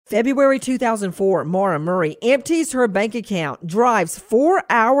February 2004, Maura Murray empties her bank account, drives 4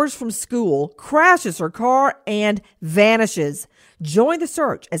 hours from school, crashes her car, and vanishes. Join the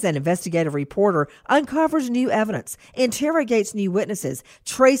search as an investigative reporter uncovers new evidence, interrogates new witnesses,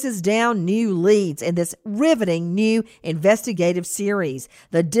 traces down new leads in this riveting new investigative series,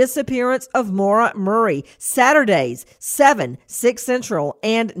 The Disappearance of Maura Murray, Saturdays, 7, 6 Central,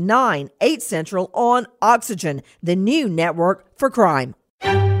 and 9, 8 Central on Oxygen, the new network for crime.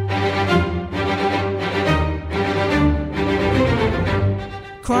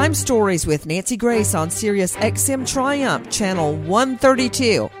 Crime Stories with Nancy Grace on Sirius XM Triumph, Channel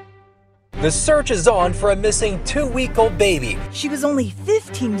 132. The search is on for a missing 2-week-old baby. She was only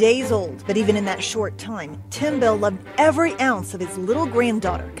 15 days old, but even in that short time, Tim Bell loved every ounce of his little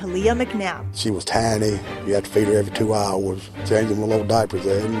granddaughter, Kalia McNabb. She was tiny. You had to feed her every 2 hours, changing the little diapers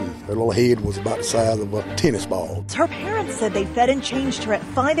there, and her little head was about the size of a tennis ball. Her parents said they fed and changed her at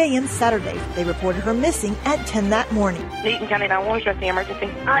 5 a.m. Saturday. They reported her missing at 10 that morning. Dayton County 911, stress the emergency.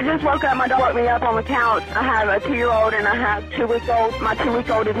 I just woke up. My dog woke me up on the couch. I have a 2-year-old and I have 2-week-old. My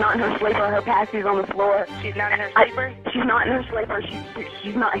 2-week-old is not in her sleeper. Her passy's on the floor. She's not in her sleeper? She's not in her sleeper.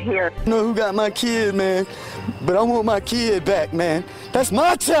 She's not here. I know who got my kid, man, but I want my kid back, man. That's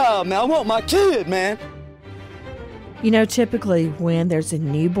my child, man. I want my kid, man. You know, typically when there's a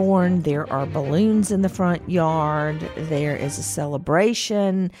newborn, there are balloons in the front yard, there is a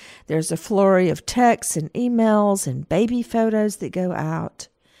celebration, there's a flurry of texts and emails and baby photos that go out.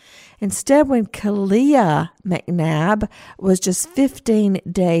 Instead, when Kalia McNabb was just 15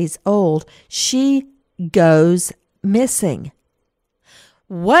 days old, she goes missing.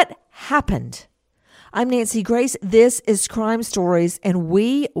 What happened? I'm Nancy Grace. This is Crime Stories, and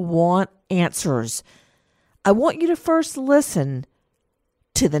we want answers. I want you to first listen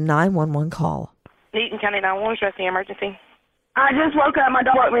to the 911 call. Dayton County 911, stress the emergency. I just woke up. My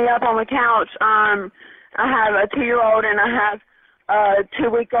dog woke me up on the couch. I have a 2-year-old and I have a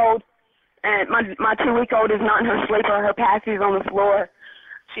 2-week-old. And my 2-week-old is not in her sleeper. Her passy's on the floor.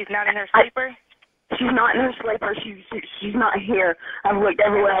 She's not in her sleeper? She's not in her sleeper. She's not here. I've looked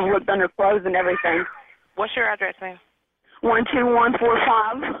everywhere. I've looked under clothes and everything. What's your address, ma'am?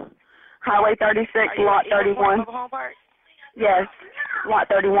 12145, Highway 36, Lot 31. Yes, Lot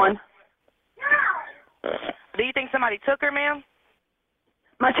 31. Do you think somebody took her, ma'am?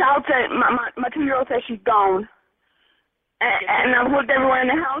 My child said, my 2-year-old says she's gone. And I've looked everywhere in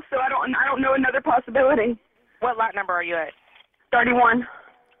the house, so I don't know another possibility. What lot number are you at? 31.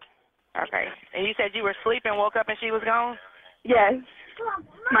 Okay. And you said you were asleep and woke up and she was gone? Yes.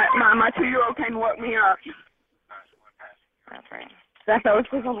 My 2-year-old came and woke me up. Okay. That's how I was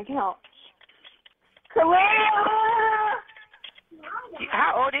asleep on the couch. Kalia!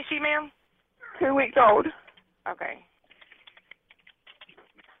 How old is she, ma'am? 2 weeks old. Okay.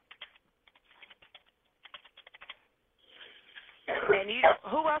 And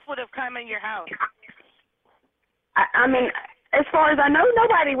who else would have come in your house? I mean, as far as I know,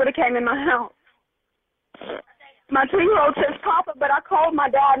 nobody would have came in my house. My 2-year-old says Papa, but I called my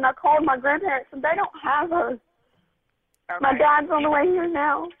dad and I called my grandparents, and they don't have her. Okay. My dad's on the way here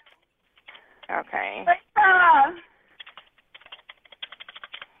now. Okay.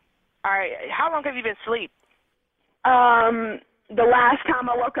 All right. How long have you been asleep? The last time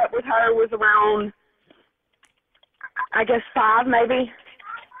I woke up with her was around, I guess 5 maybe.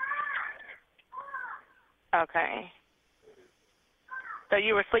 Okay. So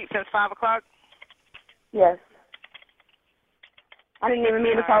you were asleep since 5 o'clock? Yes. I didn't even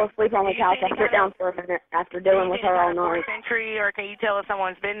mean to fall asleep on the couch. I sit down for a minute after dealing with her all night. Entry, or can you tell if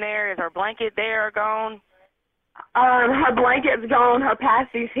someone's been there? Is her blanket there or gone? Her blanket's gone. Her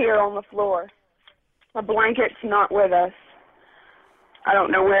passy's here on the floor. Her blanket's not with us. I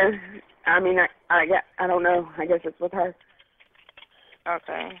don't know where. I mean, I don't know. I guess it's with her.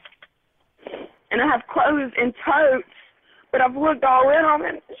 Okay. And I have clothes in totes, but I've looked all in them,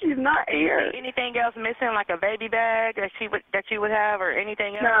 and she's not here. Anything else missing, like a baby bag that you would have, or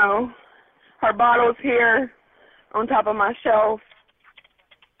anything else? No. Her bottle's here on top of my shelf.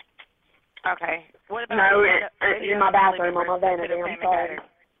 Okay. What about in my bathroom on my vanity. I'm sorry.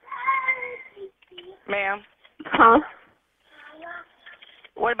 Ma'am? Huh?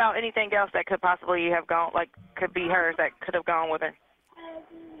 What about anything else that could possibly have gone, like could be hers that could have gone with her?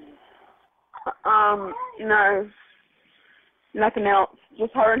 No. Nothing else.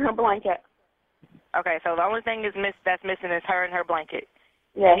 Just her and her blanket. Okay, so the only thing that's missing is her and her blanket.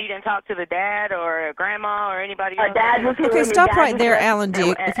 Yes. And you didn't talk to the dad or grandma or anybody else? Her dad was here. Okay, stop right there, Alan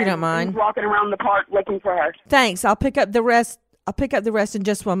Duke, if you don't mind. He's walking around the park looking for her. Thanks. I'll pick up the rest in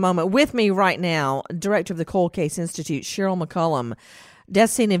just one moment. With me right now, Director of the Cold Case Institute, Cheryl McCollum.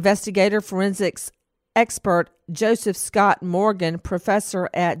 Death scene investigator, forensics expert Joseph Scott Morgan, professor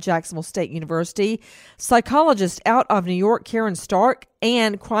at Jacksonville State University, psychologist out of New York Karen Stark,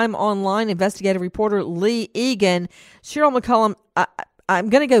 and Crime Online investigative reporter Lee Egan. Cheryl McCollum, I'm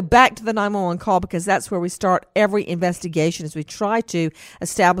going to go back to the 911 call because that's where we start every investigation as we try to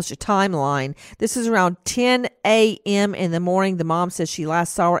establish a timeline. This is around 10 a.m. in the morning. The mom says she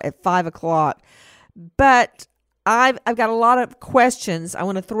last saw her at 5 o'clock. But I've got a lot of questions I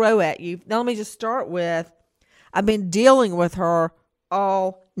want to throw at you. Now, let me just start with, I've been dealing with her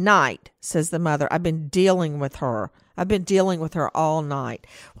all night, says the mother. I've been dealing with her. I've been dealing with her all night.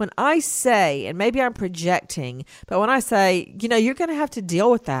 When I say, and maybe I'm projecting, but when I say, you're going to have to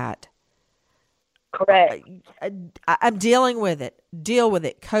deal with that. Correct. I'm dealing with it. Deal with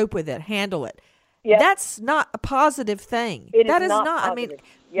it. Cope with it. Handle it. Yep. That's not a positive thing. That is not I positive. mean,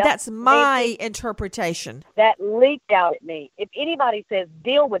 Yep. that's my interpretation. That leaked out at me. If anybody says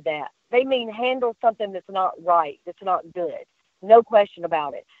deal with that, they mean handle something that's not right, that's not good. No question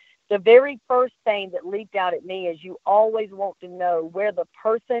about it. The very first thing that leaked out at me is you always want to know where the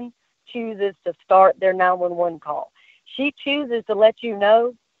person chooses to start their 911 call. She chooses to let you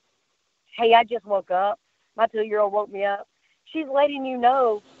know, hey, I just woke up. My 2-year-old woke me up. She's letting you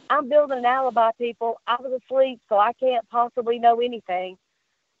know, I'm building an alibi, people. I was asleep, so I can't possibly know anything.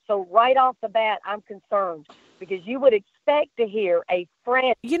 So right off the bat, I'm concerned because you would expect to hear a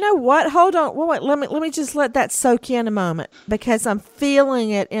friend. You know what? Hold on. Wait, let me just let that soak in a moment because I'm feeling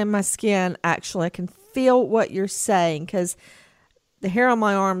it in my skin. Actually, I can feel what you're saying because the hair on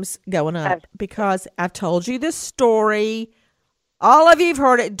my arm's going up because I've told you this story. All of you've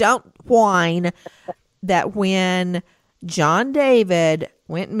heard it. Don't whine. That when John David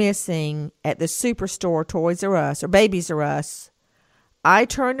went missing at the Superstore, Toys R Us, or Babies R Us, I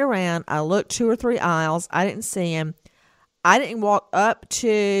turned around. I looked 2 or 3 aisles. I didn't see him. I didn't walk up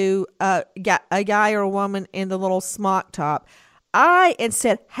to a guy or a woman in the little smock top. And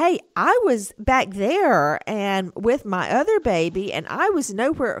said, hey, I was back there and with my other baby and I was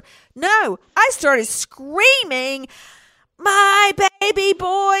nowhere. No, I started screaming, my baby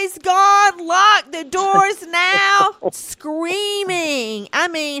boy's gone. Lock the doors now. Screaming. I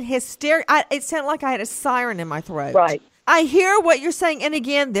mean, hysterical. It sounded like I had a siren in my throat. Right. I hear what you're saying. And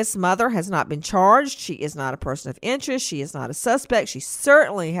again, this mother has not been charged. She is not a person of interest. She is not a suspect. She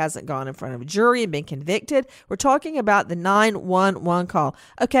certainly hasn't gone in front of a jury and been convicted. We're talking about the 911 call.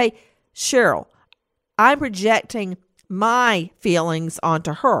 Okay, Cheryl, I'm projecting my feelings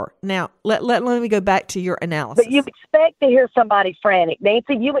onto her. Now, let me go back to your analysis. But you expect to hear somebody frantic.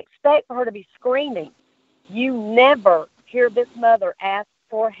 Nancy, you expect for her to be screaming. You never hear this mother ask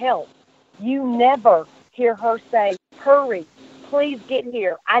for help. You never hear her say, hurry, please get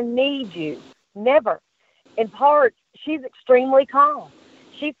here. I need you. Never. In part, she's extremely calm.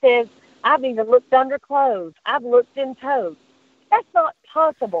 She says, I've even looked under clothes. I've looked in toes. That's not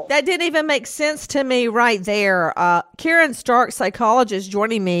possible. That didn't even make sense to me right there. Karen Stark, psychologist,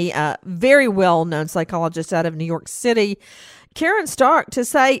 joining me, very well-known psychologist out of New York City. Karen Stark, to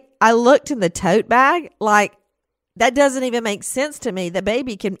say, I looked in the tote bag, like, that doesn't even make sense to me. The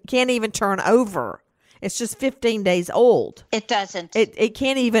baby can't even turn over. It's just 15 days old. It doesn't. It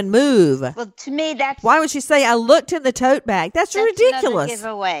can't even move. Well, to me, that's... Why would she say, I looked in the tote bag? That's ridiculous. Another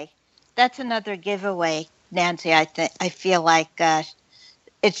giveaway. That's another giveaway, Nancy. I feel like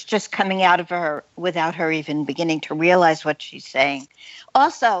it's just coming out of her without her even beginning to realize what she's saying.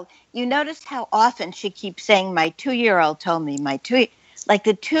 Also, you notice how often she keeps saying, my 2-year-old told me, like the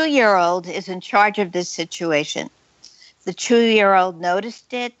 2-year-old is in charge of this situation. The 2-year-old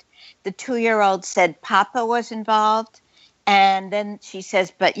noticed it. The 2-year-old said Papa was involved. And then she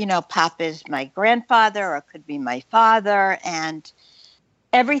says, but, Papa is my grandfather or could be my father. And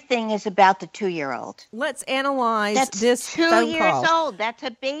everything is about the 2-year-old. Let's analyze That's this phone call. 2 years old. That's a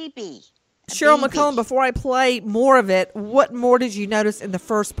baby. Cheryl McCollum, before I play more of it, what more did you notice in the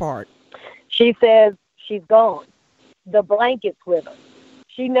first part? She says she's gone. The blanket's with her.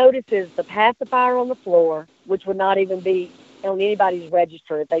 She notices the pacifier on the floor, which would not even be on anybody's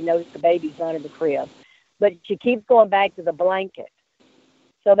register if they notice the baby's not in the crib. But she keeps going back to the blanket.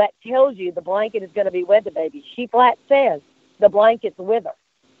 So that tells you the blanket is going to be with the baby. She flat says the blanket's with her.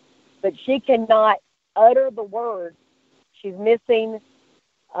 But she cannot utter the words, she's missing,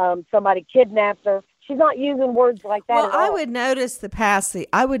 somebody kidnapped her. She's not using words like that at all. I would notice the passy.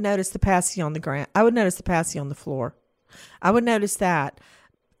 I would notice the passy on the ground. I would notice the passy on the floor. I would notice that.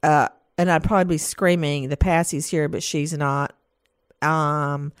 And I'd probably be screaming, the passy's here, but she's not.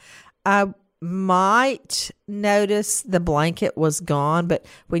 I might notice the blanket was gone, but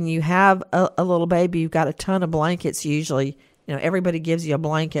when you have a little baby, you've got a ton of blankets usually everybody gives you a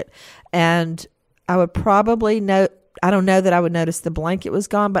blanket. And I would probably I don't know that I would notice the blanket was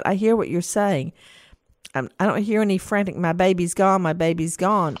gone, but I hear what you're saying. I don't hear any frantic, my baby's gone, my baby's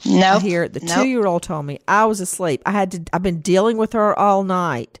gone. No. I hear the 2-year-old told me I was asleep. I've been dealing with her all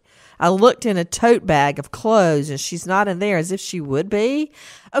night. I looked in a tote bag of clothes and she's not in there as if she would be.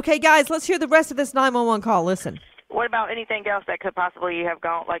 Okay, guys, let's hear the rest of this 911 call. Listen. What about anything else that could possibly have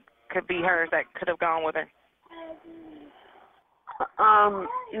gone, like could be hers that could have gone with her?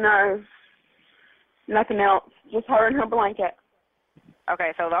 No. Nothing else. Just her and her blanket.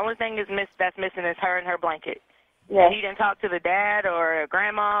 Okay, so the only thing that's missing is her and her blanket. Yes. You didn't talk to the dad or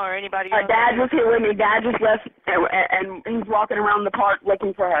grandma or anybody else? Dad was here with me. Dad just left, and he's walking around the park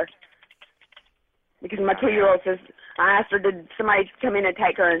looking for her. Because my 2-year-old says, I asked her, did somebody come in and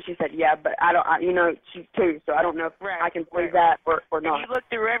take her? And she said, yeah, but I don't, she's 2, so I don't know if I can believe that or not. Did you look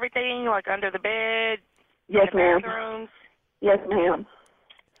through everything, like under the bed? Yes, ma'am. Bathrooms? Yes, ma'am.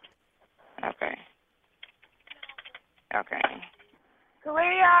 Okay.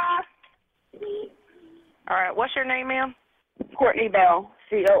 Kalia! All right, what's your name, ma'am? Courtney Bell,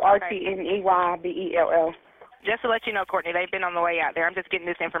 CORTNEYBELL. Just to let you know, Courtney, they've been on the way out there. I'm just getting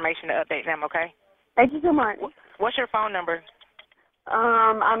this information to update them, okay? Thank you so much. What's your phone number?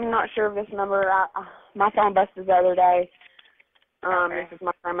 I'm not sure of this number. My phone busted the other day. This is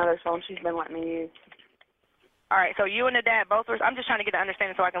my grandmother's phone. She's been letting me use. All right, so you and the dad both were, I'm just trying to get an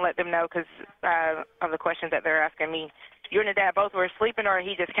understanding so I can let them know because of the questions that they're asking me. You and the dad both were sleeping or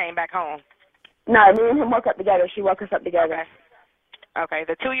he just came back home? No, me and him woke up together. She woke us up together. Okay.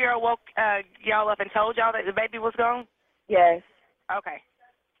 The 2-year-old woke y'all up and told y'all that the baby was gone? Yes. Okay.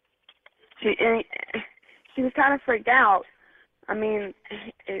 She was kind of freaked out. I mean,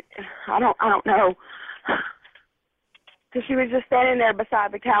 I don't know. Because she was just standing there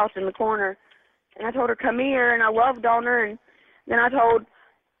beside the couch in the corner. And I told her, come here, and I loved on her. And then I told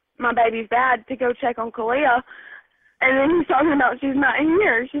my baby's dad to go check on Kalia. And then he's talking about she's not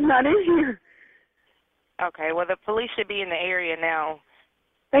here. She's not in here. Okay, well, the police should be in the area now.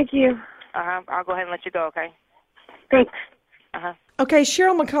 Thank you. I'll go ahead and let you go, okay? Thanks. Okay,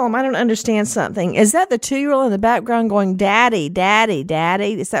 Cheryl McCollum, I don't understand something. Is that the 2-year-old in the background going, Daddy, Daddy,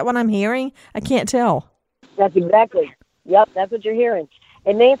 Daddy? Is that what I'm hearing? I can't tell. That's exactly. Yep, that's what you're hearing.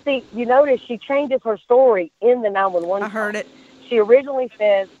 And Nancy, you notice she changes her story in the 911 I heard it. She originally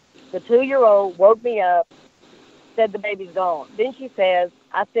says, the 2-year-old woke me up, said the baby's gone. Then she says,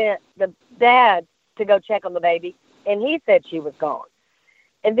 I sent the dad to go check on the baby, and he said she was gone.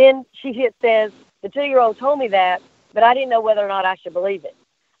 And then she says, the 2-year-old told me that, but I didn't know whether or not I should believe it.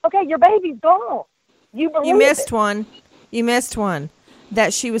 Okay, your baby's gone. You missed one. You missed one.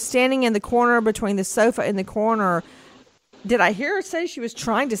 That she was standing in the corner between the sofa and the corner. Did I hear her say she was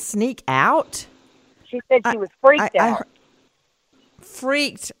trying to sneak out? She said she was freaked out.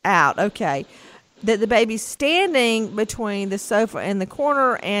 Freaked out, okay. That the baby's standing between the sofa and the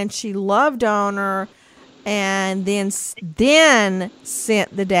corner, and she loved on her, and then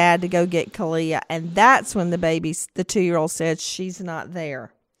sent the dad to go get Kalia, and that's when the 2-year-old said she's not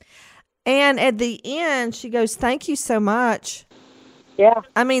there. And at the end, she goes, "Thank you so much." Yeah.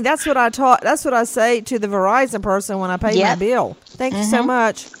 I mean, that's what I say to the Verizon person when I pay my bill. Thank you so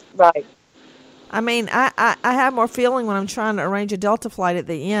much. Right. I mean, I have more feeling when I'm trying to arrange a Delta flight at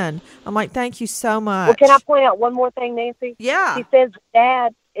the end. I'm like, thank you so much. Well, can I point out one more thing, Nancy? Yeah. She says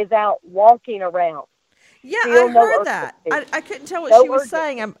Dad is out walking around. Yeah, I heard that. I couldn't tell what she was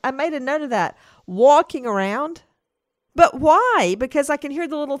saying. I made a note of that. Walking around? But why? Because I can hear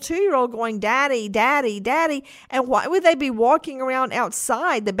the little 2-year-old going, Daddy, Daddy, Daddy. And why would they be walking around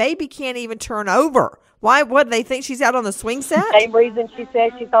outside? The baby can't even turn over. Why? What, they think she's out on the swing set? Same reason she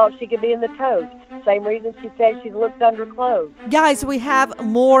said she thought she could be in the tote. Same reason she said she's looked under clothes. Guys, we have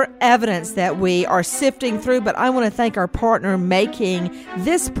more evidence that we are sifting through, but I want to thank our partner making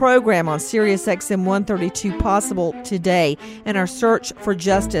this program on SiriusXM 132 possible today in our search for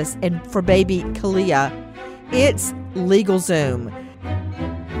justice and for baby Kalia. It's LegalZoom.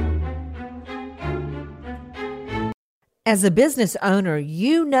 As a business owner,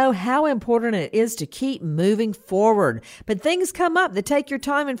 you know how important it is to keep moving forward. But things come up that take your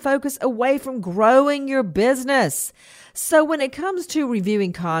time and focus away from growing your business. So when it comes to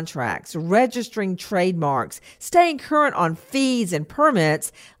reviewing contracts, registering trademarks, staying current on fees and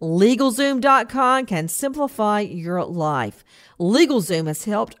permits, LegalZoom.com can simplify your life. LegalZoom has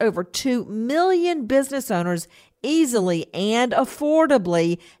helped over 2 million business owners easily and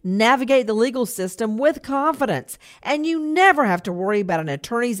affordably navigate the legal system with confidence. And you never have to worry about an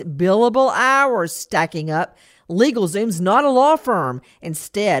attorney's billable hours stacking up. LegalZoom's not a law firm.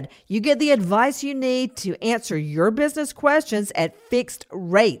 Instead, you get the advice you need to answer your business questions at fixed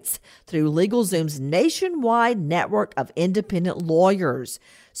rates through LegalZoom's nationwide network of independent lawyers.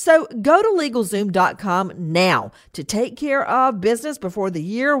 So go to LegalZoom.com now to take care of business before the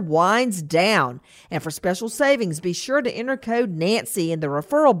year winds down. And for special savings, be sure to enter code Nancy in the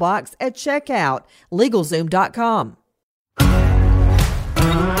referral box at checkout. LegalZoom.com.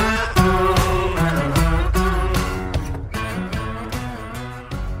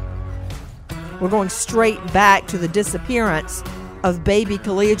 We're going straight back to the disappearance of baby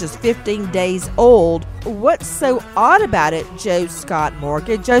Kalia, just 15 days old. What's so odd about it, Joseph Scott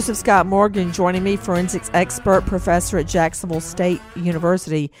Morgan, joining me, forensics expert, professor at Jacksonville State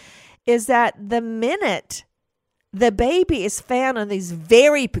University, is that the minute the baby is found in these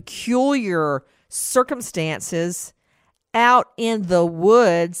very peculiar circumstances out in the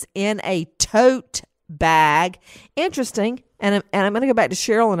woods in a tote bag. Interesting. And I'm going to go back to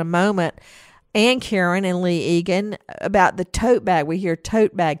Cheryl in a moment, and Karen and Lee Egan, about the tote bag. We hear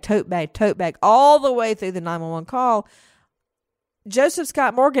tote bag, all the way through the 911 call. Joseph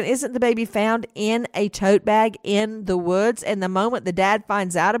Scott Morgan, isn't the baby found in a tote bag in the woods? And the moment the dad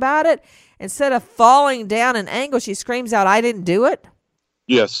finds out about it, instead of falling down in anguish, she screams out, "I didn't do it"?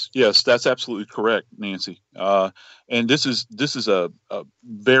 Yes, that's absolutely correct, Nancy. And this is a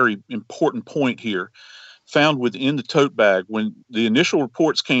very important point here. Found within the tote bag. When the initial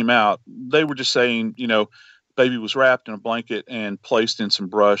reports came out, they were just saying, baby was wrapped in a blanket and placed in some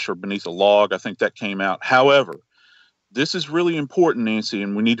brush or beneath a log. I think that came out. However, this is really important, Nancy,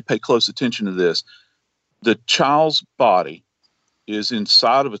 and we need to pay close attention to this. The child's body is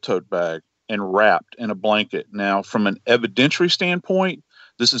inside of a tote bag and wrapped in a blanket. Now, from an evidentiary standpoint,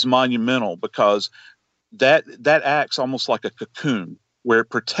 this is monumental because that acts almost like a cocoon where it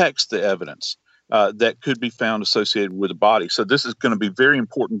protects the evidence that could be found associated with the body. So this is going to be very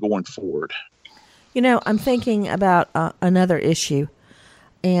important going forward. I'm thinking about another issue.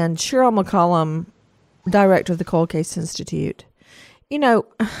 And Cheryl McCollum, director of the Cold Case Institute.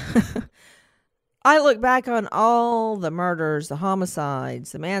 I look back on all the murders, the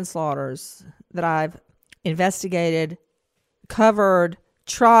homicides, the manslaughters that I've investigated, covered,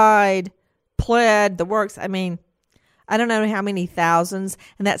 tried, pled, the works. I mean, I don't know how many thousands,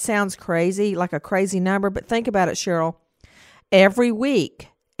 and that sounds crazy, like a crazy number, but think about it, Cheryl. Every week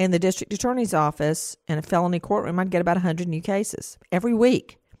in the district attorney's office in a felony courtroom, I'd get about 100 new cases every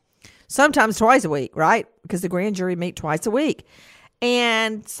week. Sometimes twice a week, right? Because the grand jury meet twice a week.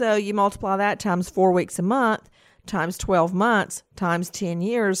 And so you multiply that times 4 weeks a month, times 12 months, times 10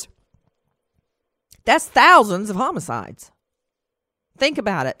 years. That's thousands of homicides. Think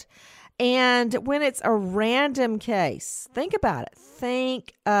about it. And when it's a random case, think about it.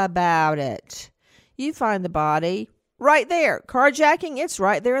 You find the body right there. Carjacking, it's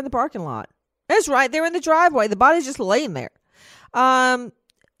right there in the parking lot. It's right there in the driveway. The body's just laying there.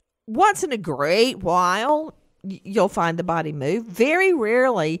 Once in a great while, you'll find the body move. Very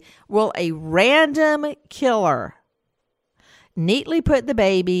rarely will a random killer neatly put the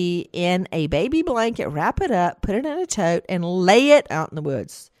baby in a baby blanket, wrap it up, put it in a tote, and lay it out in the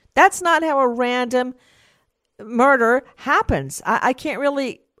woods. That's not how a random murder happens. I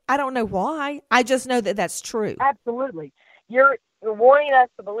don't know why. I just know that that's true. Absolutely. You're wanting us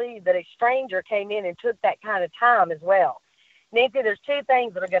to believe that a stranger came in and took that kind of time as well. Nancy, there's two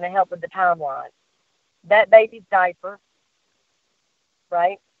things that are going to help with the timeline. That baby's diaper,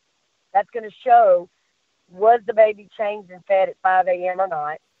 right? That's going to show, was the baby changed and fed at 5 a.m. or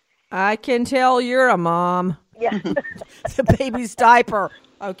not? I can tell you're a mom. Yeah. The baby's diaper,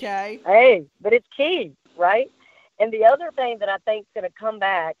 okay? Hey, but it's key, right? And the other thing that I think is going to come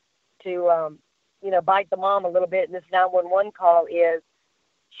back to, bite the mom a little bit in this 911 call is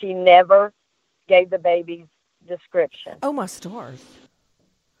she never gave the baby's description. Oh, my stars.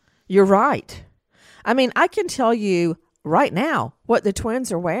 You're right. I mean, I can tell you right now what the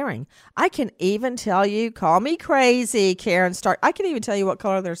twins are wearing. I can even tell you, call me crazy, Karen Stark. I can even tell you what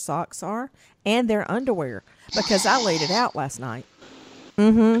color their socks are and their underwear because I laid it out last night.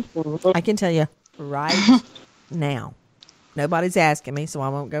 I can tell you right now. Nobody's asking me, so I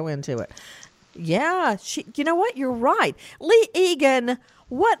won't go into it. Yeah, you know what? You're right. Lee Egan,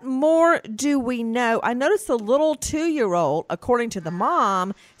 what more do we know? I noticed the little 2-year-old, according to the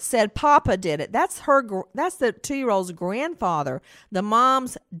mom, said Papa did it. That's the 2-year-old's grandfather, the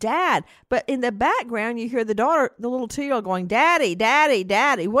mom's dad. But in the background, you hear the little 2-year-old going, "Daddy, Daddy,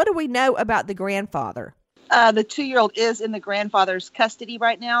 Daddy." What do we know about the grandfather? The 2-year-old is in the grandfather's custody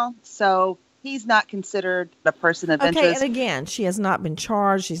right now, so he's not considered a person of interest. Okay, and again, she has not been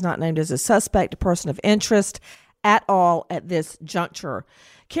charged. She's not named as a suspect, a person of interest. at all at this juncture.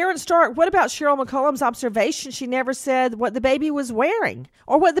 Karen Stark, what about Cheryl McCollum's observation? She never said what the baby was wearing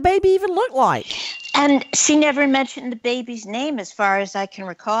or what the baby even looked like. And she never mentioned the baby's name as far as I can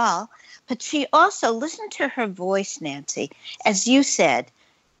recall. But she also listened to her voice, Nancy. As you said,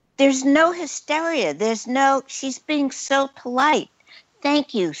 there's no hysteria. She's being so polite.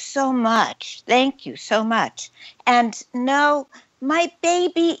 Thank you so much. Thank you so much. And no, my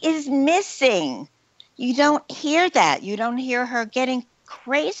baby is missing. You don't hear that. You don't hear her getting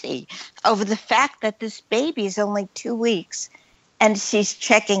crazy over the fact that this baby is only 2 weeks and she's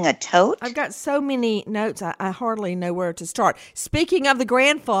checking a tote. I've got so many notes, I hardly know where to start. Speaking of the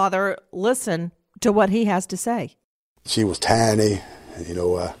grandfather, listen to what he has to say. She was tiny, you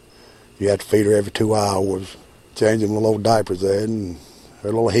know, you had to feed her every 2 hours, changing little old diapers there, and her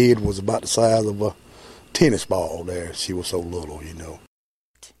little head was about the size of a tennis ball there. She was so little, you know.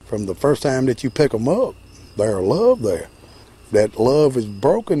 From the first time that you pick them up, there's love there. That love is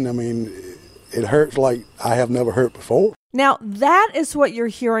broken. I mean, it hurts like I have never hurt before. Now, that is what you're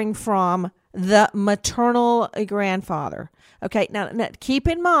hearing from the maternal grandfather. Okay, now keep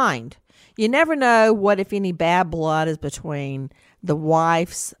in mind, you never know what, if any, bad blood is between the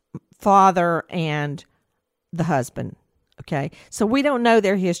wife's father and the husband. Okay, so we don't know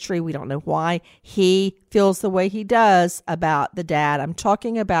their history. We don't know why he feels the way he does about the dad. I'm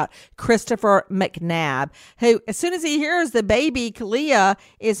talking about Christopher McNabb, who, as soon as he hears the baby Kalia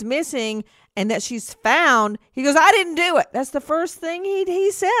is missing and that she's found, he goes, I didn't do it. That's the first thing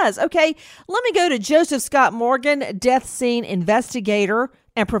he says. Okay, let me go to Joseph Scott Morgan, death scene investigator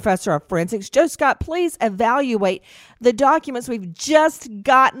and professor of forensics. Joe Scott, please evaluate the documents we've just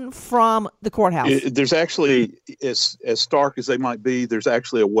gotten from the courthouse. There's actually, as stark as they might be, there's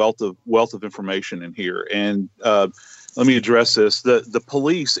actually a wealth of information in here. And let me address this. The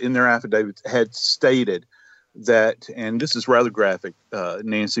police in their affidavit had stated that, and this is rather graphic,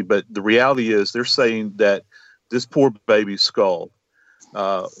 Nancy, but the reality is they're saying that this poor baby's skull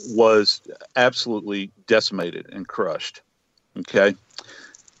was absolutely decimated and crushed. Okay.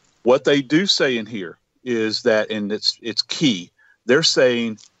 What they do say in here is that, and it's key, they're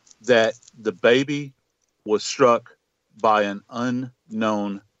saying that the baby was struck by an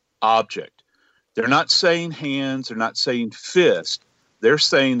unknown object. They're not saying hands, they're not saying fist. They're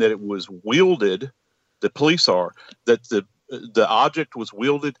saying that it was wielded, the police are, that the object was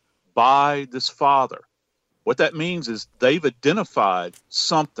wielded by this father. What that means is they've identified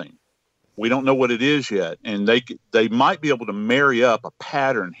something. We don't know what it is yet, and they might be able to marry up a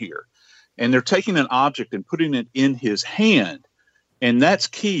pattern here. And they're taking an object and putting it in his hand, and that's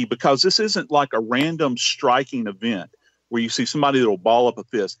key because this isn't like a random striking event where you see somebody that will ball up a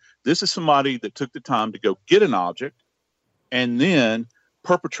fist. This is somebody that took the time to go get an object and then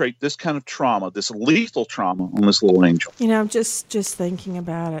perpetrate this kind of trauma, this lethal trauma on this little angel. You know, I'm just thinking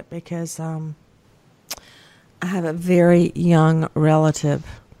about it because I have a very young relative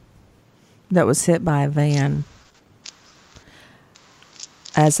that was hit by a van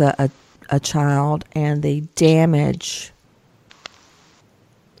as a child, and the damage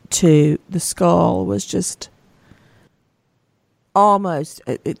to the skull was just almost,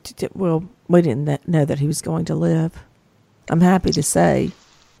 well, we didn't know that he was going to live. I'm happy to say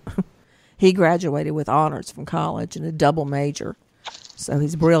he graduated with honors from college and a double major, so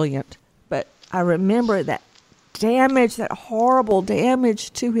he's brilliant. But I remember that damage, that horrible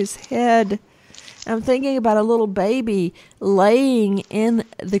damage to his head. I'm thinking about a little baby laying in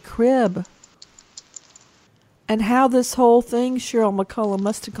the crib and how this whole thing, Cheryl McCollum,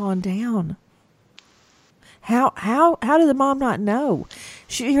 must have gone down. How did the mom not know?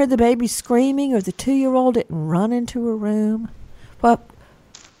 She heard the baby screaming, or the 2-year-old didn't run into her room. Well,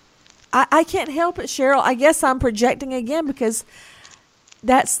 I can't help it, Cheryl. I guess I'm projecting again because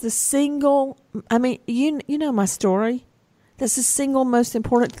that's the single, I mean, you know my story. That's the single most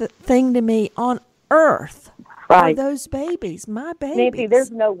important thing to me on earth. Right. Are those babies, my babies. Nancy,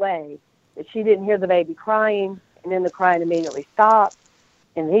 there's no way that she didn't hear the baby crying, and then the crying immediately stopped,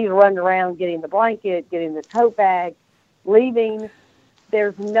 and he's running around getting the blanket, getting the tote bag, leaving.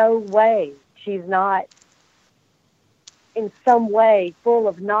 There's no way she's not in some way full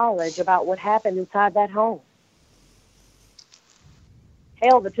of knowledge about what happened inside that home.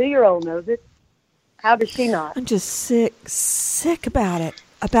 Hell, the 2-year-old knows it. How does she not? I'm just sick about it.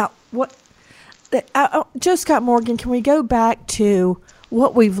 About what? Joe Scott Morgan, can we go back to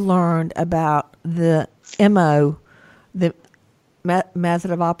what we've learned about the MO, the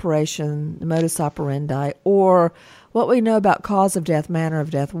method of operation, the modus operandi, or what we know about cause of death, manner of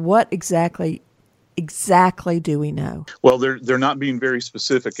death? What exactly exactly do we know? Well, they're not being very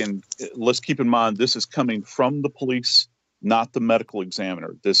specific, and let's keep in mind this is coming from the police, not the medical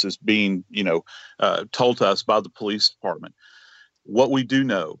examiner. This is being, told to us by the police department. What we do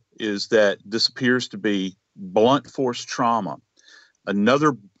know is that this appears to be blunt force trauma.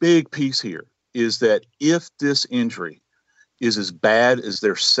 Another big piece here is that if this injury is as bad as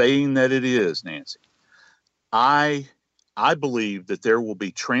they're saying that it is, Nancy, I believe that there will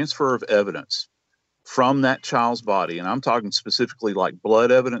be transfer of evidence from that child's body, and I'm talking specifically like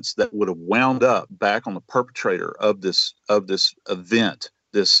blood evidence that would have wound up back on the perpetrator of this event,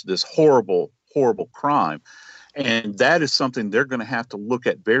 this horrible, horrible crime. And that is something they're going to have to look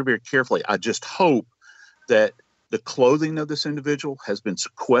at very, very carefully. I just hope that the clothing of this individual has been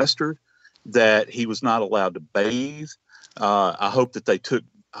sequestered, that he was not allowed to bathe. I hope that they took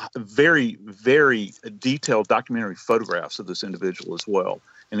very, very detailed documentary photographs of this individual as well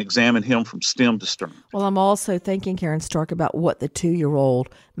and examined him from stem to stern. Well, I'm also thinking, Karen Stark, about what the 2-year-old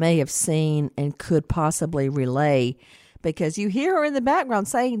may have seen and could possibly relay, because you hear her in the background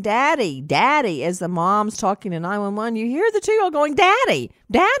saying, "Daddy, Daddy," as the mom's talking to 911. You hear the 2-year-old going, "Daddy,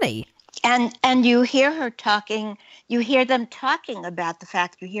 Daddy." And you hear her talking, you hear them talking about the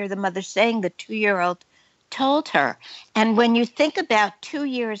fact, you hear the mother saying the 2-year-old told her. And when you think about 2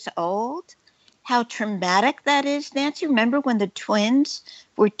 years old, how traumatic that is, Nancy. Remember when the twins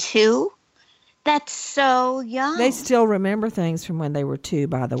were 2? That's so young. They still remember things from when they were 2,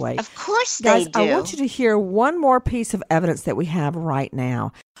 by the way. Of course Guys, they do. I want you to hear one more piece of evidence that we have right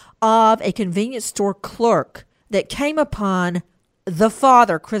now of a convenience store clerk that came upon the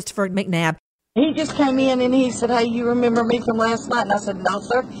father, Christopher McNabb. He just came in and he said, "Hey, you remember me from last night?" And I said, "No,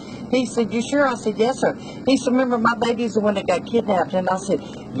 sir." He said, "You sure?" I said, "Yes, sir." He said, "Remember, my baby's the one that got kidnapped." And I said,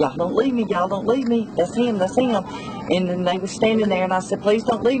 "Y'all don't leave me. Y'all don't leave me. That's him. That's him." And then they were standing there, and I said, "Please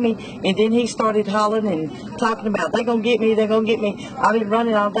don't leave me." And then he started hollering and talking about, "They're going to get me. They're going to get me." I've been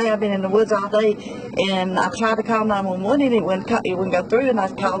running all day. I've been in the woods all day. And I tried to call 911, and it wouldn't go through. And I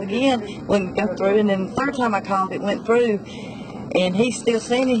called again, wouldn't go through. And then the third time I called, it went through. And he's still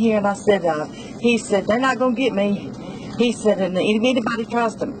standing here, and I said, he said, "They're not going to get me." He said, "And if anybody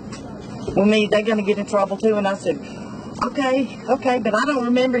tries to with me, they're going to get in trouble too." And I said, okay, but I don't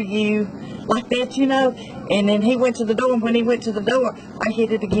remember you like that, you know. And then he went to the door, and when he went to the door, I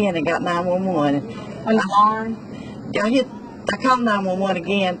hit it again and got 911. An alarm? I called 911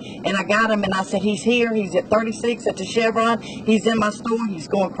 again, and I got him, and I said, "He's here. He's at 36 at the Chevron. He's in my store. He's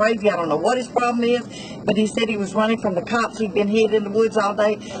going crazy. I don't know what his problem is." But he said he was running from the cops. He'd been hid in the woods all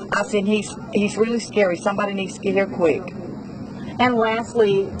day. I said, he's really scary. Somebody needs to get here quick. And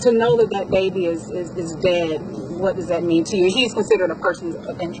lastly, to know that that baby is dead, what does that mean to you? He's considered a person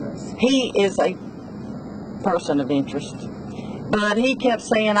of interest. He is a person of interest. But he kept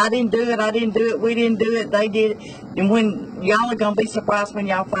saying, "I didn't do it, we didn't do it, they did it." And when y'all are going to be surprised when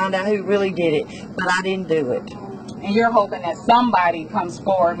y'all find out who really did it. But I didn't do it. And you're hoping that somebody comes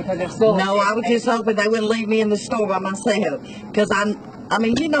forward because they're still... No, I was just hoping they wouldn't leave me in the store by myself. Because I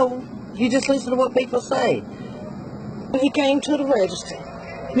mean, you know, you just listen to what people say. He came to the register.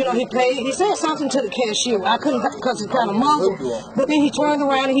 You know, he paid. He said something to the cashier. I couldn't because he's kind of muzzled. But then he turned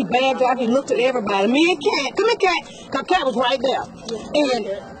around and he bagged out. He looked at everybody. Me and Cat. Come here, Cat. Because Cat was right there. And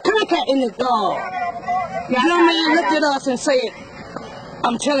come here, Cat. And the young man looked at us and said,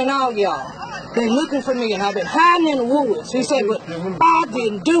 "I'm telling all y'all, they're looking for me, and I've been hiding in the woods." He said, "But I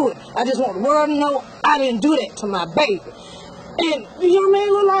didn't do it. I just want the world to know I didn't do that to my baby." And the young man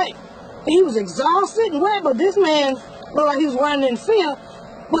looked like he was exhausted and wet, but this man looked like he was running in fear.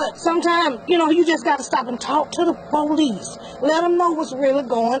 But sometimes, you know, you just got to stop and talk to the police. Let them know what's really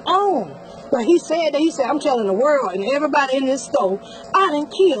going on. But he said, "I'm telling the world and everybody in this store, I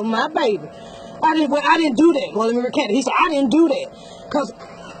didn't kill my baby. I didn't do that." Well, let me recant it. He said, "I didn't do that." Because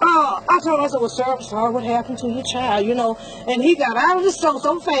I told him, I said, "Well, sir, I'm sorry what happened to your child, you know." And he got out of the store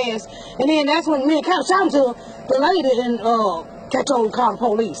so fast. And then that's when me and Kat was talking to the lady, and Kat told her to call the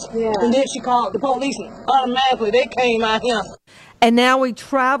police. Yeah. And then she called the police, and automatically they came out here. And now we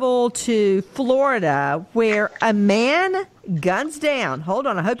travel to Florida, where a man guns down. Hold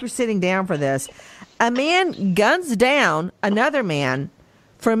on, I hope you're sitting down for this. A man guns down another man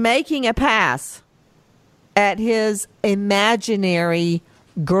for making a pass at his imaginary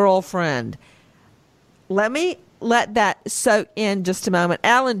girlfriend. Let me let that soak in just a moment.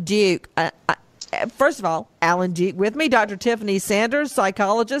 Alan Duke, first of all, Alan Duke with me, Dr. Tiffany Sanders,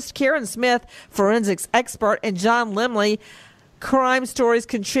 psychologist, Karen Smith, forensics expert, and John Limley, Crime Stories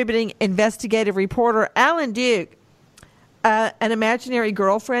contributing investigative reporter. Alan Duke, an imaginary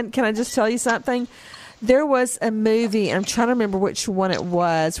girlfriend. Can I just tell you something? There was a movie, I'm trying to remember which one it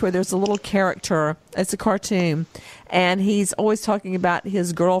was, where there's a little character, it's a cartoon, and he's always talking about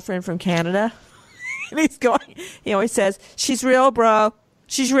his girlfriend from Canada. And he always says, she's real, bro.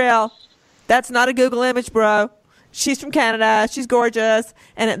 She's real. That's not a Google image, bro. She's from Canada. She's gorgeous.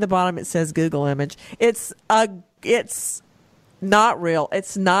 And at the bottom it says Google image. It's not real.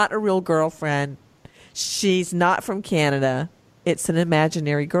 It's not a real girlfriend. She's not from Canada. It's an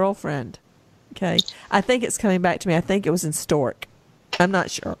imaginary girlfriend. Okay. I think it's coming back to me. I think it was in Stork. I'm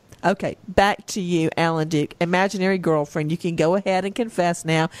not sure. Okay. Back to you, Alan Duke. Imaginary girlfriend. You can go ahead and confess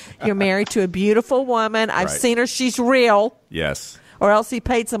now. You're married to a beautiful woman. I've Right. seen her. She's real. Yes. Or else he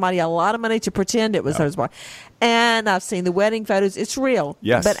paid somebody a lot of money to pretend it was his wife. And I've seen the wedding photos. It's real.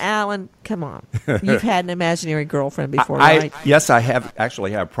 Yes. But Alan, come on. You've had an imaginary girlfriend before, right? Yes, I have.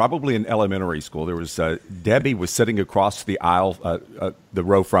 Actually, have probably in elementary school. There was Debbie was sitting across the aisle, the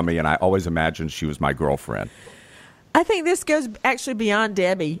row from me, and I always imagined she was my girlfriend. I think this goes actually beyond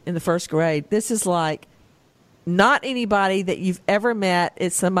Debbie in the first grade. This is like not anybody that you've ever met.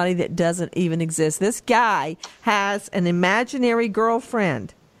 It's somebody that doesn't even exist. This guy has an imaginary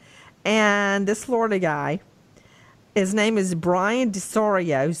girlfriend. And this Florida guy, his name is Brian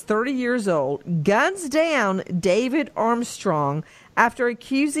DeSorio, who's 30 years old, guns down David Armstrong after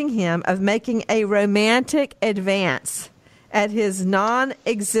accusing him of making a romantic advance at his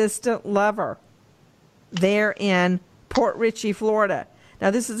non-existent lover there in Port Richey, Florida. Now,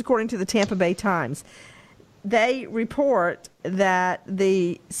 this is according to the Tampa Bay Times. They report that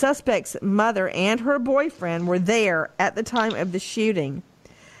the suspect's mother and her boyfriend were there at the time of the shooting.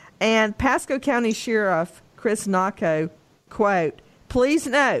 And Pasco County Sheriff Chris Naco, quote, "Please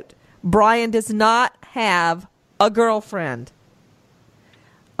note, Brian does not have a girlfriend."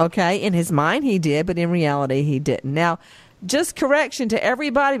 Okay, in his mind he did, but in reality he didn't. Now, just correction to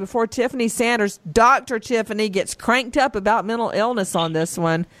everybody before Tiffany Sanders, Dr. Tiffany, gets cranked up about mental illness on this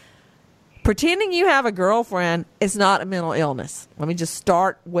one. Pretending you have a girlfriend is not a mental illness. Let me just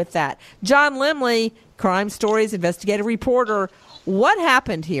start with that. John Limley, Crime Stories investigative reporter, what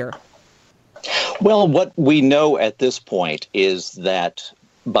happened here? Well, what we know at this point is that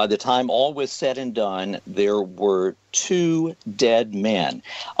by the time all was said and done, there were 2 dead men.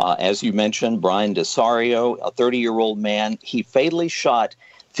 As you mentioned, Brian DeSorio, a 30-year-old man, he fatally shot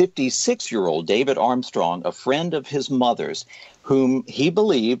 56-year-old David Armstrong, a friend of his mother's, whom he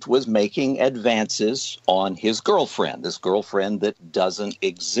believed was making advances on his girlfriend, this girlfriend that doesn't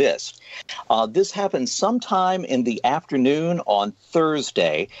exist. This happened sometime in the afternoon on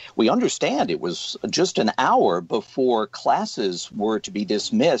Thursday. We understand it was just an hour before classes were to be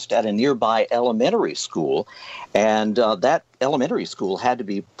dismissed at a nearby elementary school, and that elementary school had to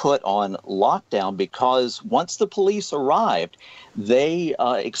be put on lockdown because once the police arrived, they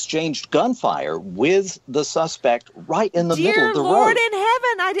exchanged gunfire with the suspect right in the middle of the Lord road. in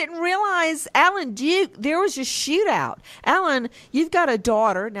heaven, I didn't realize, Alan Duke, there was a shootout. Alan, you've got a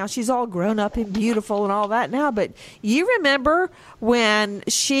daughter. Now, she's all grown up and beautiful and all that now, but you remember when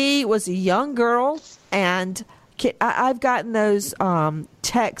she was a young girl, and I've gotten those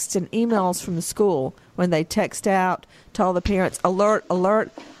texts and emails from the school when they text out to all the parents, alert,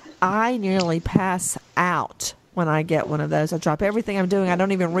 alert. I nearly pass out when I get one of those. I drop everything I'm doing. I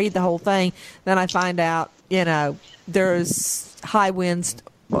don't even read the whole thing. Then I find out, there's high winds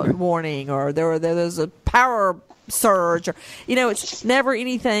warning, or there's a power surge, or, it's never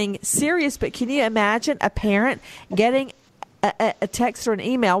anything serious. But can you imagine a parent getting a text or an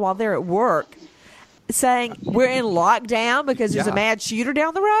email while they're at work saying we're in lockdown because there's a mad shooter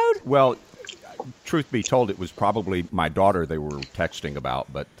down the road? Well, truth be told, it was probably my daughter they were texting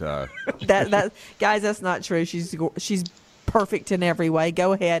about, but that guys, that's not true. She's perfect in every way.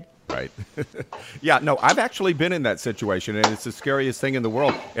 Go ahead. Right. Yeah, no, I've actually been in that situation, and it's the scariest thing in the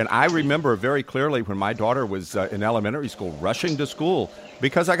world. And I remember very clearly when my daughter was in elementary school, rushing to school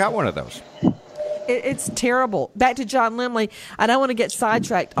because I got one of those. It's terrible. Back to John Limley. I don't want to get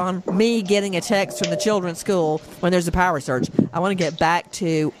sidetracked on me getting a text from the children's school when there's a power surge. I want to get back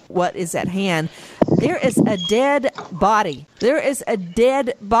to what is at hand. There is a dead body.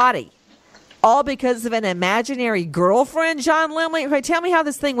 All because of an imaginary girlfriend, John Limley. Okay, tell me how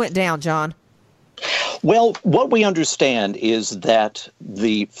this thing went down, John. Well, what we understand is that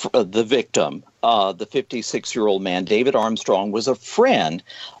the victim, the 56-year-old man, David Armstrong, was a friend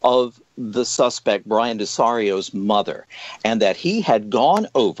of the suspect, Brian DeSorio's mother, and that he had gone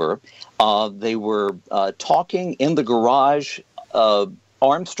over. They were talking in the garage.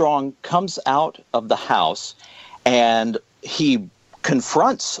 Armstrong comes out of the house, and he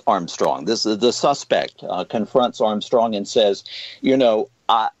confronts Armstrong. The suspect confronts Armstrong and says,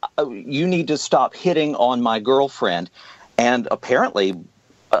 you need to stop hitting on my girlfriend, and apparently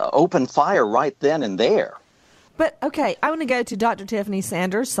open fire right then and there. But, okay, I want to go to Dr. Tiffany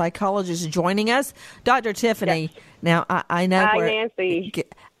Sanders, psychologist, joining us. Dr. Tiffany, now I know Hi, Nancy.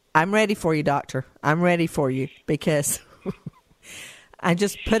 I'm ready for you, doctor. I'm ready for you because I'm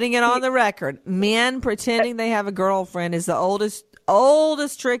just putting it on the record. Men pretending they have a girlfriend is the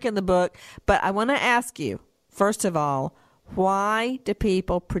oldest trick in the book. But I want to ask you, first of all, why do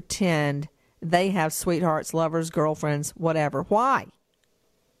people pretend they have sweethearts, lovers, girlfriends, whatever? Why?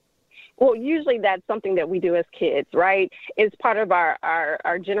 Well, usually that's something that we do as kids, right? It's part of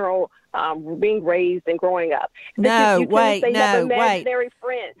our general being raised and growing up. No, wait.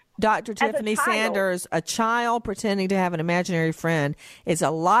 Friend. Dr. Tiffany Sanders, a child pretending to have an imaginary friend is a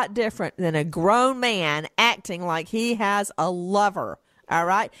lot different than a grown man acting like he has a lover. All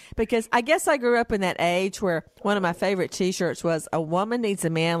right? Because I guess I grew up in that age where one of my favorite T-shirts was, "A woman needs a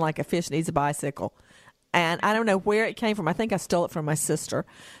man like a fish needs a bicycle." And I don't know where it came from. I think I stole it from my sister.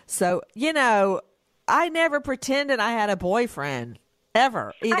 So, I never pretended I had a boyfriend,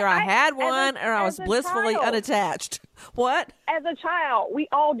 ever. Either I had one or I was blissfully unattached. What? As a child, we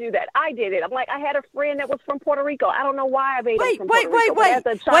all do that. I did it. I'm like, I had a friend that was from Puerto Rico. I don't know why I made him from Puerto Rico. But as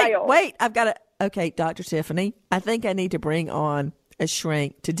a child. Wait. I've got to. Okay, Dr. Tiffany, I think I need to bring on a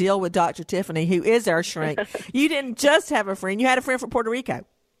shrink to deal with Dr. Tiffany, who is our shrink. You didn't just have a friend. You had a friend from Puerto Rico.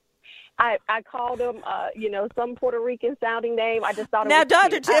 I called him, some Puerto Rican sounding name. I just thought it now, was Dr.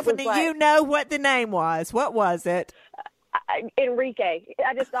 cute. Tiffany, you know what the name was. What was it? Enrique.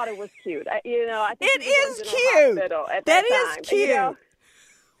 I just thought it was cute. I think it is cute. That is cute.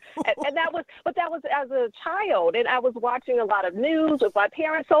 And that was as a child, and I was watching a lot of news with my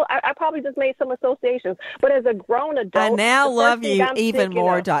parents, so I probably just made some associations. But as a grown adult, I now love you even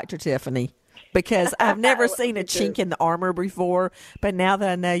more, Dr. Tiffany. Because I've never seen a chink in the armor before, but now that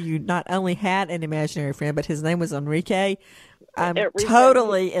I know you not only had an imaginary friend, but his name was Enrique, I'm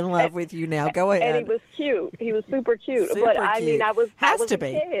totally in love with you now. Go ahead. And he was cute. He was super cute. I mean, I was a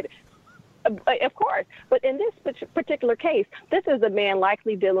kid. Of course. But in this particular case, this is a man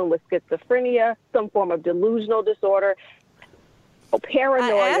likely dealing with schizophrenia, some form of delusional disorder,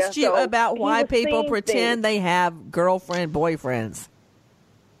 paranoia. I asked you about why people pretend they have girlfriend, boyfriends.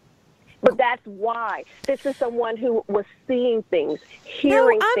 But that's why. This is someone who was seeing things,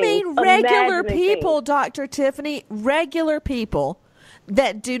 hearing things. Regular people, Dr. Tiffany, regular people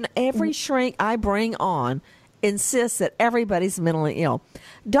that do every shrink I bring on insists that everybody's mentally ill.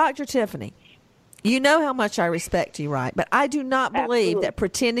 Dr. Tiffany, you know how much I respect you, right? But I do not believe that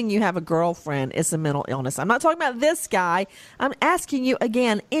pretending you have a girlfriend is a mental illness. I'm not talking about this guy. I'm asking you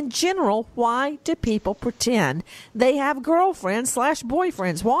again, in general, why do people pretend they have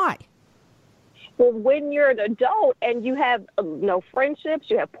girlfriends/boyfriends? Why? Well, when you're an adult and you have no friendships,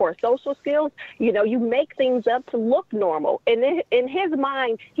 you have poor social skills, you make things up to look normal. And in his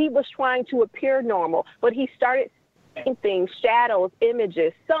mind, he was trying to appear normal, but he started seeing things, shadows,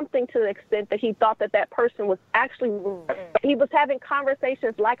 images, something to the extent that he thought that person was actually, he was having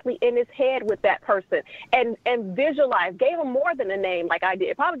conversations likely in his head with that person and visualized, gave him more than a name like I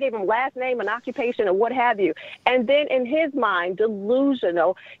did. Probably gave him last name, an occupation, or what have you. And then in his mind,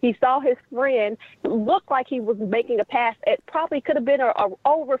 delusional, he saw his friend look like he was making a pass. It probably could have been an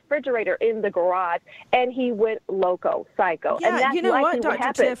old refrigerator in the garage, and he went loco, psycho. Yeah, and that's you know what, Dr.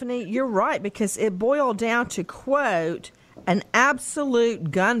 happened. Tiffany, you're right, because it boiled down to, quote, an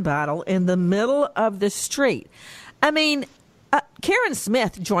absolute gun battle in the middle of the street. I mean, Karen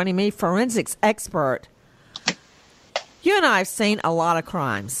Smith joining me, forensics expert. You and I have seen a lot of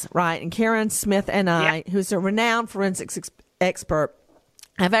crimes, right? And Karen Smith and I, who's a renowned forensics expert,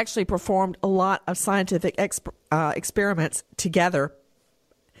 have actually performed a lot of scientific experiments together.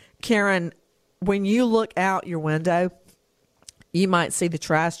 Karen, when you look out your window, you might see the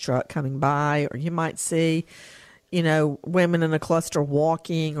trash truck coming by, or you might see women in a cluster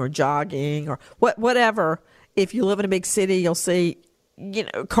walking or jogging or whatever. If you live in a big city, you'll see,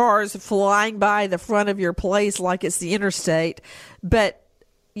 cars flying by the front of your place like it's the interstate. But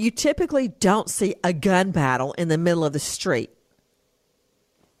you typically don't see a gun battle in the middle of the street.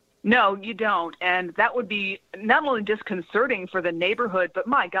 No, you don't. And that would be not only disconcerting for the neighborhood, but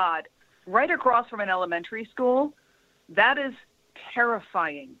my God, right across from an elementary school, that is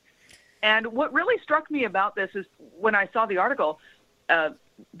terrifying. And what really struck me about this is when I saw the article,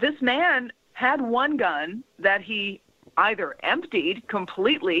 this man had one gun that he either emptied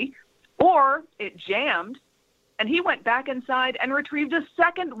completely or it jammed, and he went back inside and retrieved a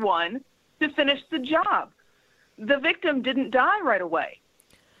second one to finish the job. The victim didn't die right away.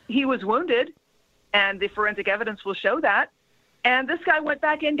 He was wounded, and the forensic evidence will show that, And this guy went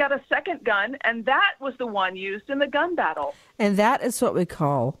back in, got a second gun, and that was the one used in the gun battle. And that is what we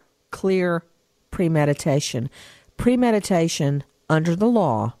call clear premeditation. Premeditation under the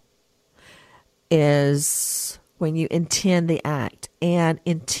law is when you intend the act. And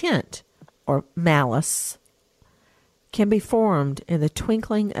intent or malice can be formed in the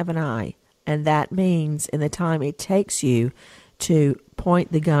twinkling of an eye. And that means in the time it takes you to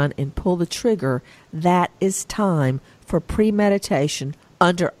point the gun and pull the trigger, that is time for premeditation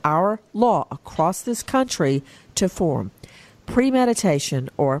under our law across this country to form. Premeditation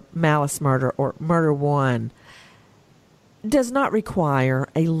or malice murder or murder one does not require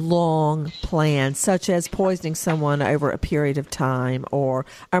a long plan, such as poisoning someone over a period of time or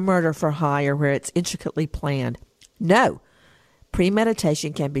a murder for hire where it's intricately planned. No.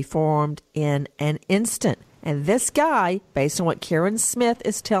 Premeditation can be formed in an instant. And this guy, based on what Karen Smith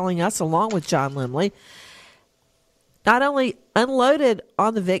is telling us, along with John Limley, not only unloaded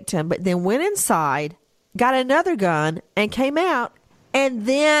on the victim, but then went inside, got another gun, and came out, and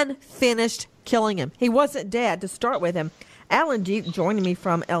then finished killing him. He wasn't dead to start with him. Alan Duke joining me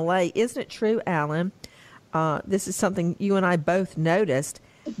from L.A. Isn't it true, Alan? This is something you and I both noticed.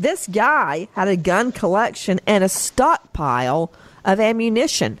 This guy had a gun collection and a stockpile of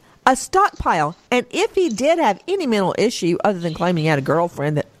ammunition. A stockpile. And if he did have any mental issue other than claiming he had a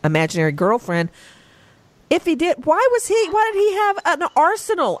girlfriend, that imaginary girlfriend, if he did, why did he have an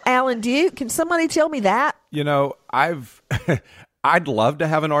arsenal, Alan Duke? Can somebody tell me that? You know, I'd love to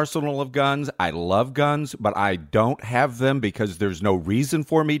have an arsenal of guns. I love guns, but I don't have them because there's no reason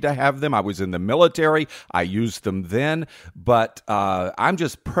for me to have them. I was in the military. I used them then, but I'm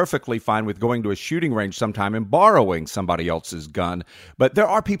just perfectly fine with going to a shooting range sometime and borrowing somebody else's gun. But there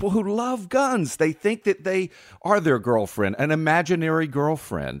are people who love guns. They think that they are their girlfriend. An imaginary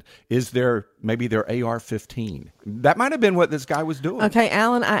girlfriend is maybe their AR-15. That might have been what this guy was doing. Okay,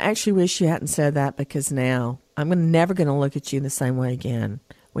 Alan, I actually wish you hadn't said that, because now I'm never going to look at you the same way again.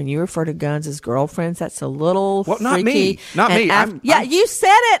 When you refer to guns as girlfriends, that's a little freaky. Not me. You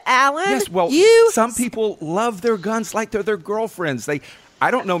said it, Alan. Yes, well, some people love their guns like they're their girlfriends.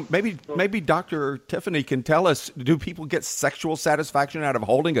 I don't know, maybe Dr. Tiffany can tell us, do people get sexual satisfaction out of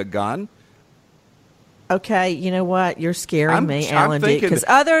holding a gun? Okay, you know what? You're scaring me, Alan Duke. Because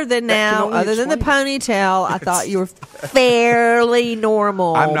other than the ponytail, I thought you were fairly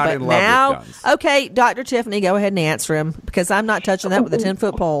normal. I'm not in love with guns. Okay, Dr. Tiffany, go ahead and answer him, because I'm not touching that with a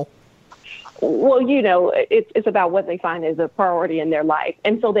 10-foot pole. Well, you know, it's about what they find as a priority in their life.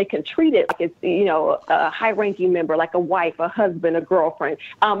 And so they can treat it like it's, you know, a high-ranking member, like a wife, a husband, a girlfriend.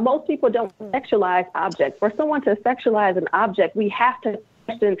 Most people don't sexualize objects. For someone to sexualize an object, we have to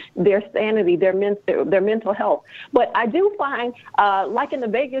question their sanity, their mental health. But I do find, like in the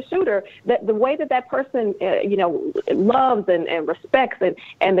Vegas shooter, that the way that person, loves and respects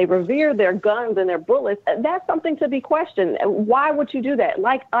and they revere their guns and their bullets, that's something to be questioned. Why would you do that?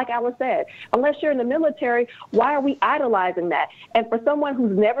 Like Alice said, unless you're in the military, why are we idolizing that? And for someone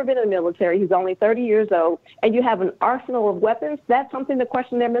who's never been in the military, who's only 30 years old, and you have an arsenal of weapons, that's something to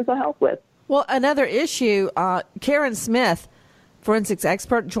question their mental health with. Well, another issue, Karen Smith, forensics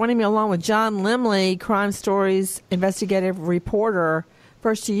expert, joining me along with John Limley, Crime Stories investigative reporter.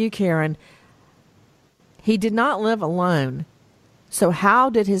 First to you, Karen. He did not live alone. So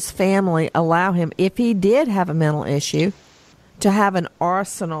how did his family allow him, if he did have a mental issue, to have an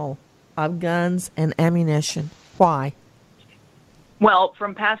arsenal of guns and ammunition? Why? Well,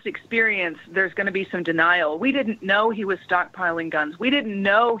 from past experience, there's going to be some denial. We didn't know he was stockpiling guns. We didn't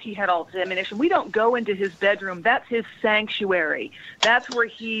know he had all this ammunition. We don't go into his bedroom. That's his sanctuary. That's where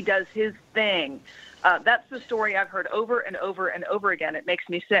he does his thing. That's the story I've heard over and over and over again. It makes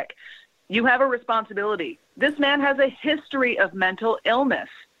me sick. You have a responsibility. This man has a history of mental illness.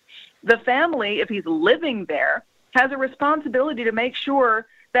 The family, if he's living there, has a responsibility to make sure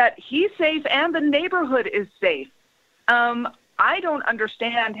that he's safe and the neighborhood is safe. I don't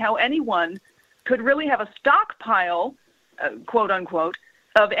understand how anyone could really have a stockpile, quote unquote,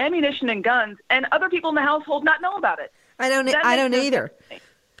 of ammunition and guns, and other people in the household not know about it. I don't either.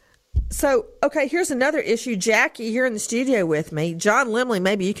 So, okay, here's another issue. Jackie here in the studio with me. John Limley,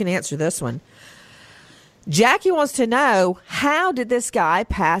 maybe you can answer this one. Jackie wants to know, how did this guy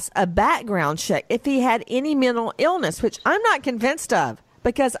pass a background check if he had any mental illness, which I'm not convinced of.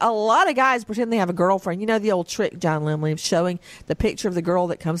 Because a lot of guys pretend they have a girlfriend. You know the old trick, John Limley, of showing the picture of the girl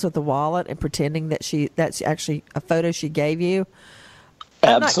that comes with the wallet and pretending that that's actually a photo she gave you?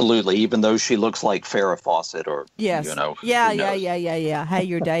 Absolutely, even though she looks like Farrah Fawcett or, yes. Yeah. Hey,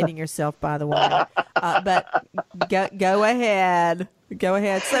 you're dating yourself, by the way. But go ahead.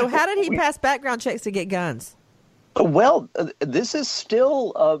 So how did he pass background checks to get guns? Well, this is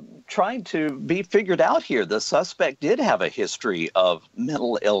still trying to be figured out here. The suspect did have a history of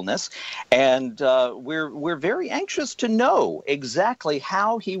mental illness, and we're very anxious to know exactly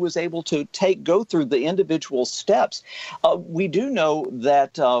how he was able to go through the individual steps. We do know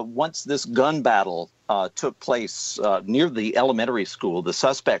that once this gun battle took place near the elementary school, the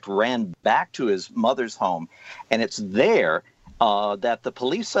suspect ran back to his mother's home, and it's there that the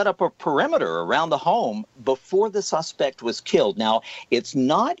police set up a perimeter around the home before the suspect was killed. Now, it's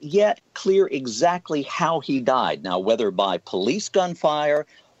not yet clear exactly how he died. Now, whether by police gunfire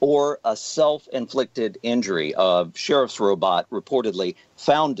or a self-inflicted injury. A sheriff's robot reportedly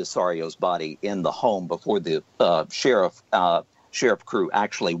found Desario's body in the home before the sheriff crew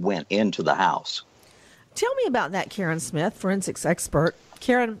actually went into the house. Tell me about that, Karen Smith, forensics expert.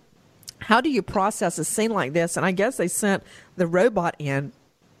 Karen, how do you process a scene like this? And I guess they sent the robot in.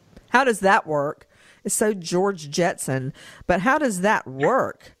 How does that work? It's so George Jetson. But how does that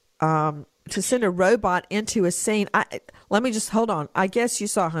work? To send a robot into a scene. Let me just hold on. I guess you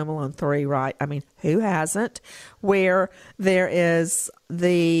saw Home Alone 3, right? I mean, who hasn't? Where there is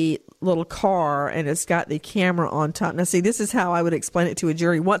the little car and it's got the camera on top. Now, see, this is how I would explain it to a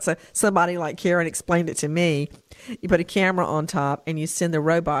jury. Once somebody like Karen explained it to me, you put a camera on top and you send the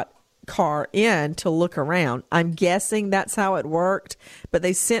robot car in to look around. I'm guessing that's how it worked, but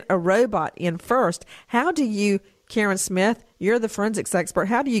they sent a robot in first. How do you, Karen Smith, you're the forensics expert,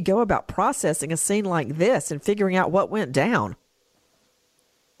 how do you go about processing a scene like this and figuring out what went down?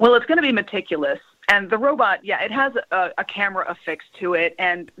 Well, it's going to be meticulous. And the robot, it has a camera affixed to it,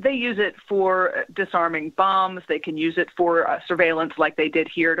 and they use it for disarming bombs. They can use it for surveillance like they did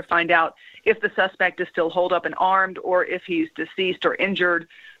here to find out if the suspect is still holed up and armed or if he's deceased or injured.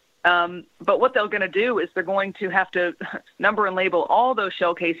 But what they're going to do is they're going to have to number and label all those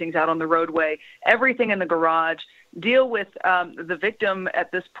shell casings out on the roadway, everything in the garage, deal with the victim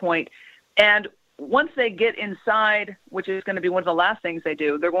at this point. And once they get inside, which is going to be one of the last things they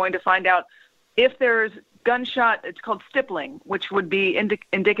do, they're going to find out if there's gunshot. It's called stippling, which would be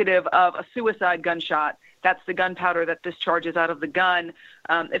indicative of a suicide gunshot. That's the gunpowder that discharges out of the gun.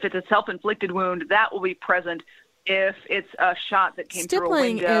 If it's a self-inflicted wound, that will be present. If it's a shot that came through a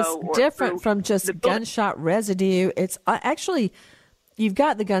window. Stippling is different from just gunshot residue. It's actually, you've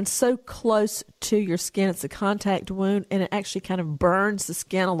got the gun so close to your skin, it's a contact wound, and it actually kind of burns the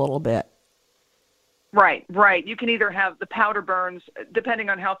skin a little bit. Right. You can either have the powder burns, depending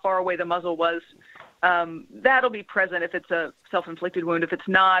on how far away the muzzle was. That'll be present if it's a self-inflicted wound. If it's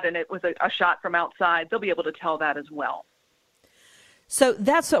not, and it was a shot from outside, they'll be able to tell that as well. So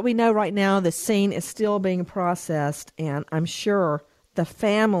that's what we know right now. The scene is still being processed, and I'm sure the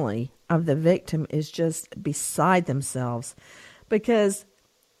family of the victim is just beside themselves because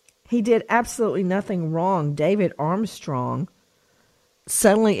he did absolutely nothing wrong. David Armstrong,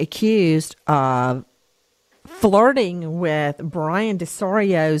 suddenly accused of flirting with Brian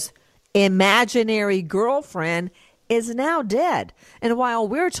Desario's imaginary girlfriend, is now dead. And while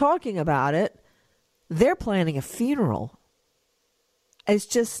we're talking about it, they're planning a funeral. It's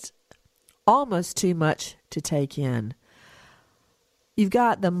just almost too much to take in. You've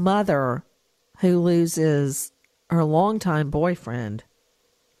got the mother who loses her longtime boyfriend,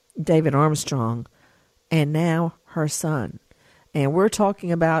 David Armstrong, and now her son. And we're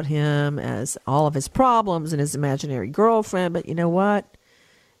talking about him as all of his problems and his imaginary girlfriend. But you know what?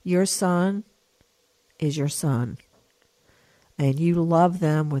 Your son is your son. And you love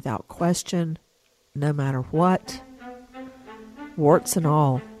them without question, no matter what. Warts and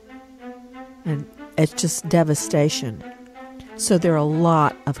all. And it's just devastation. So there are a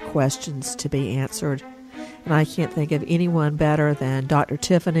lot of questions to be answered. And I can't think of anyone better than Dr.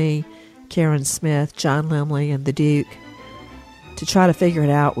 Tiffany, Karen Smith, John Limley, and the Duke to try to figure it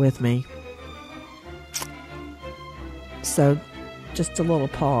out with me. So just a little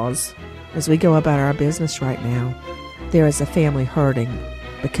pause as we go about our business right now. There is a family hurting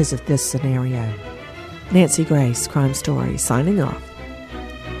because of this scenario. Nancy Grace, Crime Story, signing off.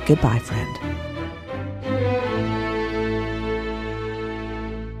 Goodbye, friend.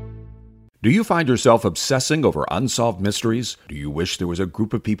 Do you find yourself obsessing over unsolved mysteries? Do you wish there was a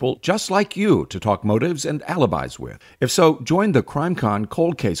group of people just like you to talk motives and alibis with? If so, join the CrimeCon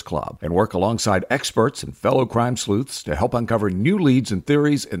Cold Case Club and work alongside experts and fellow crime sleuths to help uncover new leads and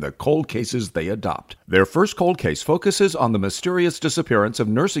theories in the cold cases they adopt. Their first cold case focuses on the mysterious disappearance of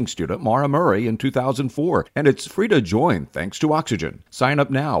nursing student Maura Murray in 2004, and it's free to join thanks to Oxygen. Sign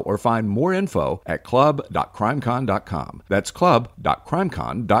up now or find more info at club.crimecon.com. That's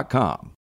club.crimecon.com.